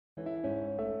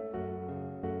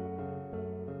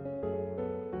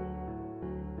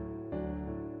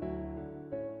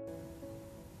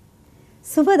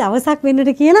සුබ දවසක්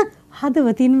වෙන්නට කියලා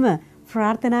හදවතින්ම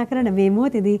ප්‍රාර්ථනා කරන මේ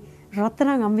මොහොතේදී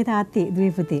රත්තරන් අම්මේ තාත්තේ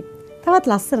දුවේ පුතේ තවත්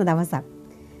ලස්සන දවසක්.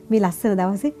 මේ ලස්සන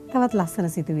දවසේ තවත් ලස්සන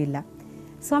සිතුවිල්ල.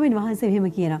 ස්වාමීන් වහන්සේ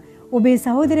මෙහෙම කියනවා. ඔබේ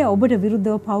සහෝදරයා ඔබට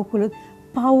විරුද්ධව පව් කළොත්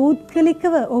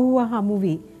පෞද්ගලිකව ඔහුව හමු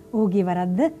වී ඔහුගේ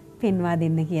වරද්ද පෙන්වා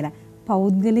දෙන්න කියලා.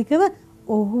 පෞද්ගලිකව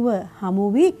ඔහුව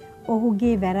හමු වී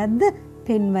ඔහුගේ වැරද්ද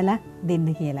පෙන්වලා දෙන්න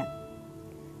කියලා.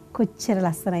 කොච්චර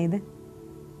ලස්සනයිද?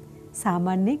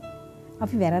 සාමාන්‍යයෙන්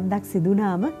අපි වැරද්දක්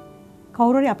සිදුනාම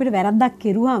කවුරු හරි අපිට වැරද්දක්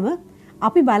කෙරුවාම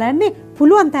අපි බලන්නේ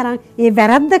පුළුවන් තරම් ඒ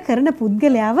වැරද්ද කරන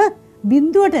පුද්ගලයාව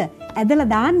බිඳුවට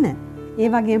ඇදලා දාන්න. ඒ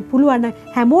වගේම පුළුවන් නම්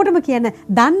හැමෝටම කියන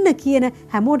දන්න කියන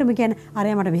හැමෝටම කියන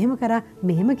අරයා මට මෙහෙම කරා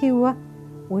මෙහෙම කිව්වා.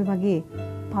 ওই වගේ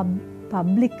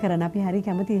පබ්ලික් කරන අපි හරි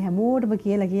කැමති හැමෝටම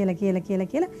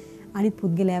කියලා අනිත්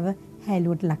පුද්ගලයාව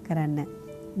හැලුවට ලක් කරන්න.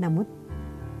 නමුත්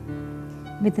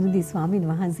මෙතනදී ස්වාමීන්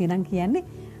වහන්සේ නම් කියන්නේ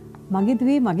මගේ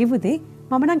දුවේ මගේ පුතේ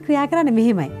මම නම් ක්‍රියා කරන්නේ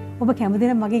මෙහෙමයි. ඔබ කැමති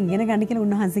නම් මගෙන් ඉගෙන ගන්න කියලා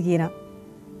උන්වහන්සේ කියනවා.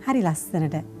 හරි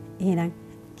ලස්සනට. එහෙනම්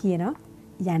කියනවා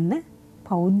යන්න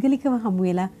පෞද්ගලිකව හමු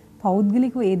වෙලා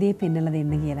පෞද්ගලිකව ඒ දේ පෙන්නලා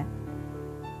දෙන්න කියලා.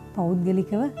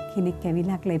 පෞද්ගලිකව කෙනෙක්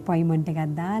ඇවිල්ලා අපොයින්ට්මන්ට්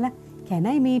එකක් දාලා can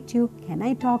I meet you? Can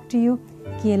I talk to you?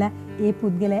 කියලා ඒ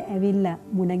පුද්ගලයා ඇවිල්ලා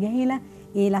මුණ ගැහිලා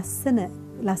ඒ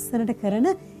ලස්සනට කරන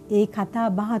ඒ කතා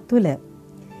බහ තුළ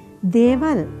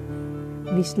දේවල්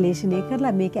විශ්ලේෂණය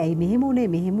කරලා මේක ඇයි මෙහෙම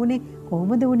උනේ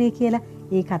කොහොමද උනේ කියලා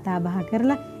ඒ කතා බහ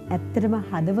කරලා ඇත්තටම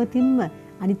හදවතින්ම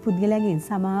අනිත් පුද්ගලයාගෙන්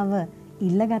සමාව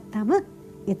ඉල්ලගත්තම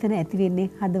එතන ඇති වෙන්නේ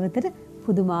හදවතට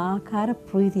පුදුමාකාර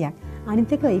ප්‍රීතියක්.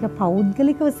 අනිත් එක ඒක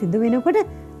පෞද්ගලිකව සිදු වෙනකොට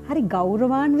හරි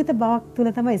ගෞරවාන්විත බවක්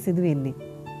තුල තමයි සිදු වෙන්නේ.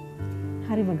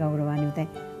 හරිම ගෞරවාන්විතයි.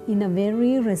 In a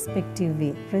very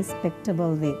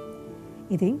respectable way.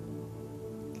 ඉතින්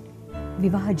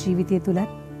විවාහ ජීවිතය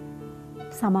තුලත්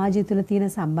සමාජය තුල තියෙන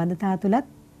සම්බන්ධතා තුලත්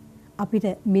අපිට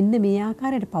මෙන්න මේ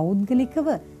ආකාරයට පෞද්ගලිකව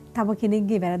තව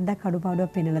කෙනෙක්ගේ වැරද්දක්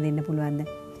අඩුපාඩුවක් පෙන්වලා දෙන්න පුළුවන්ද?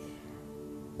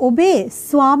 ඔබේ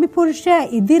ස්වාමි පුරුෂයා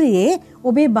ඉදිරියේ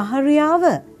ඔබේ භාර්යාව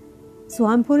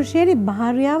ස්වාමි පුරුෂයාගේ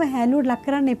භාර්යාව හැලුවට ලක්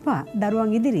කරන්න එපා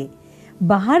දරුවන් ඉදිරියේ.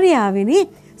 භාර්යාවෙනි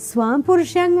ස්වාමි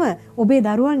පුරුෂයන්ව ඔබේ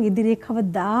දරුවන් ඉදිරියේ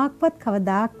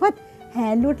කවදාක්වත්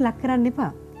හැලුවට ලක් කරන්න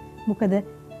එපා. මොකද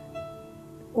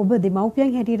ඔබ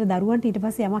දෙමව්පියන් හැටියට දරුවන්ට ඊට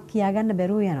පස්සේ යමක් කියාගන්න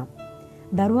බැරුව යනවා.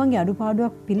 දරුවන්ගේ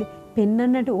අඩුපාඩුවක්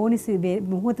පෙන්වන්නට ඕනි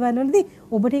මොහොතවලදී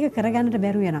ඔබට ඒක කරගන්නට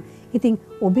බැරුව යනවා. ඉතින්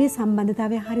ඔබේ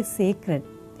සම්බන්ධතාවය හරි sacred.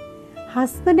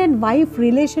 Husband and wife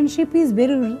relationship is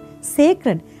very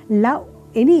sacred.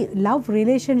 Any love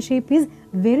relationship is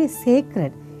very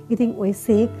sacred. ඉතින් ওই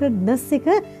sacredness එක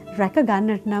රැක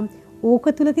ගන්නට නම්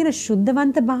ඕක තුල තියෙන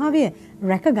සුද්ධවන්ත භාවය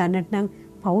රැක ගන්නට නම්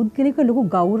පෞද්ගලික ලොකු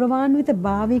ගෞරවාන්විත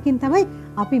භාවයකින් තමයි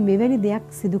අපි මෙවැනි දෙයක්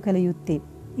සිදු කළ යුත්තේ.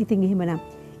 ඉතින් එහෙමනම්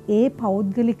ඒ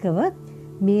පෞද්ගලිකව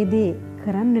මේ දේ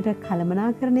කරන්නට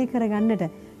කළමනාකරණය කරගන්නට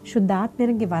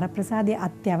ශුද්ධාත්මයන්ගේ වරප්‍රසාදය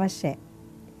අත්‍යවශ්‍යයි.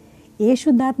 ඒ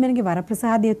ශුද්ධාත්මයන්ගේ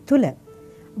වරප්‍රසාදය තුල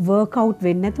වර්ක්අවුට්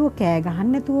වෙන්නේ නැතුව, කෑ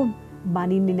ගහන්න නැතුව,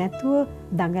 බනින්නේ නැතුව,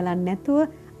 දඟලන්නේ නැතුව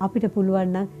අපිට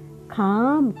පුළුවන් නම්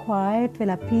calm, quiet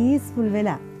වෙලා, peaceful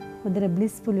වෙලා, හොඳට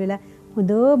blissful වෙලා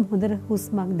හොඳට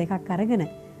හුස්මක් දෙකක් අරගෙන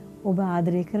ඔබ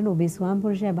ආදරය කරන ඔබේ ස්වාමි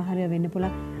පුරුෂයා භාර්යාව වෙන්න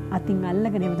පුළුවන් අතින්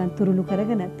අල්ලගෙන නැත්නම් තුරුළු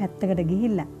කරගෙන පැත්තකට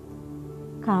ගිහිල්ලා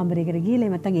කාමරයකට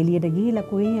ගිහිල්ලා නැත්නම් එළියට ගිහිල්ලා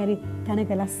කොහේ හරි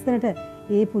තැනක ලස්සනට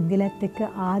ඒ පුද්ගලයාත් එක්ක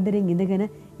ආදරෙන් ඉඳගෙන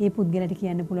ඒ පුද්ගලයාට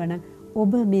කියන්න පුළුවන් නම්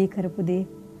ඔබ මේ කරපු දේ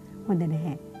හොඳ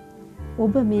නැහැ.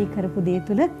 ඔබ මේ කරපු දේ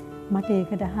තුල මට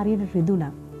ඒකට හරියට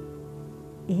රිදුණා.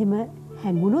 එහෙම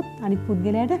හැඟුණොත් අනිත්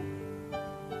පුද්ගලයාට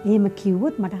එහෙම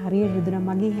කිව්වොත් මට හරියට රිදුණා.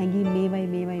 මගේ හැඟීම්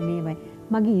මේවයි.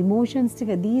 මගේ emotions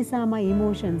ටික these are my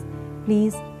emotions.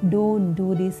 Please don't do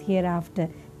this hereafter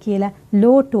කියලා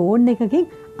low tone එකකින්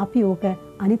අපි ඕක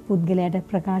අනිත් පුද්ගලයාට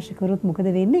ප්‍රකාශ කරොත් මොකද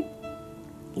වෙන්නේ?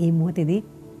 ඒ මොහොතේදී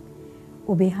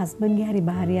ඔබේ හස්බන්ඩ්ගේ හරි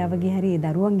භාර්යාවගේ හරි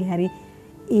දරුවන්ගේ හරි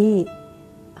ඒ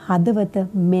හදවත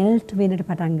මෙල්ට් වෙන්නට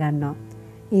පටන් ගන්නවා.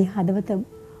 ඒ හදවත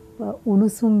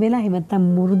උණුසුම් වෙලා එහෙම නැත්නම්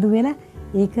මුරුදු වෙලා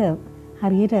ඒක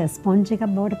හරියට ස්පොන්ජ් එකක්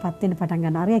බවට පත් වෙන්න පටන්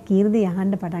ගන්නවා. අරයා කියන දේ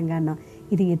අහන්න පටන් ගන්නවා.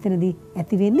 ඉතින් එතනදී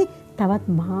ඇති වෙන්නේ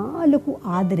තවත් මහා ලොකු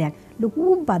ආදරයක්,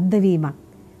 ලොකු බද්ධ වීමක්.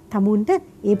 තමුන්ට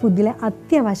ඒ පුද්ගලයා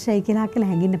අත්‍යවශ්‍යයි කියලා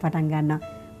හැඟෙන්න පටන් ගන්නවා.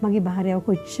 මගේ භාර්යාව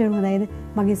කොච්චර හොඳයිද?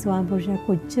 මගේ ස්වාමි පුරුෂයා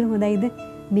කොච්චර හොඳයිද?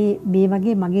 මේ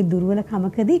වගේ මගේ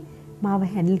දුර්වලකමකදී මාව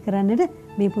හැන්ඩල් කරන්නට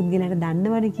මේ පුද්ගලයාට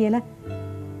දන්නවනේ කියලා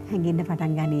හැඟෙන්න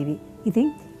පටන් ගන්නේවි.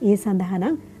 ඉතින් ඒ සඳහා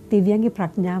නම් දෙවියන්ගේ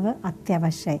ප්‍රඥාව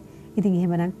අත්‍යවශ්‍යයි. ඉතින්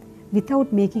එහෙමනම්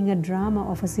without making a drama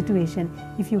of a situation,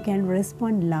 if you can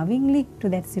respond lovingly to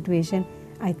that situation,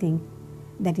 I think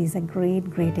that is a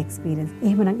great experience.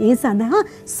 එහෙමනම් ඒ සඳහා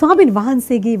ස්වාමීන්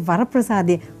වහන්සේගේ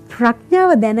වරප්‍රසාදය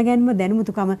ප්‍රඥාව දැනගැන්ම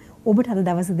දැනුමුතුකම ඔබට අද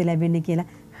දවසේදී ලැබෙන්නේ කියලා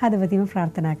හදවතින්ම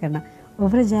ප්‍රාර්ථනා කරනවා.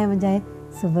 ඔබට ජයම ජය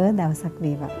සුබ දවසක්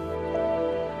වේවා.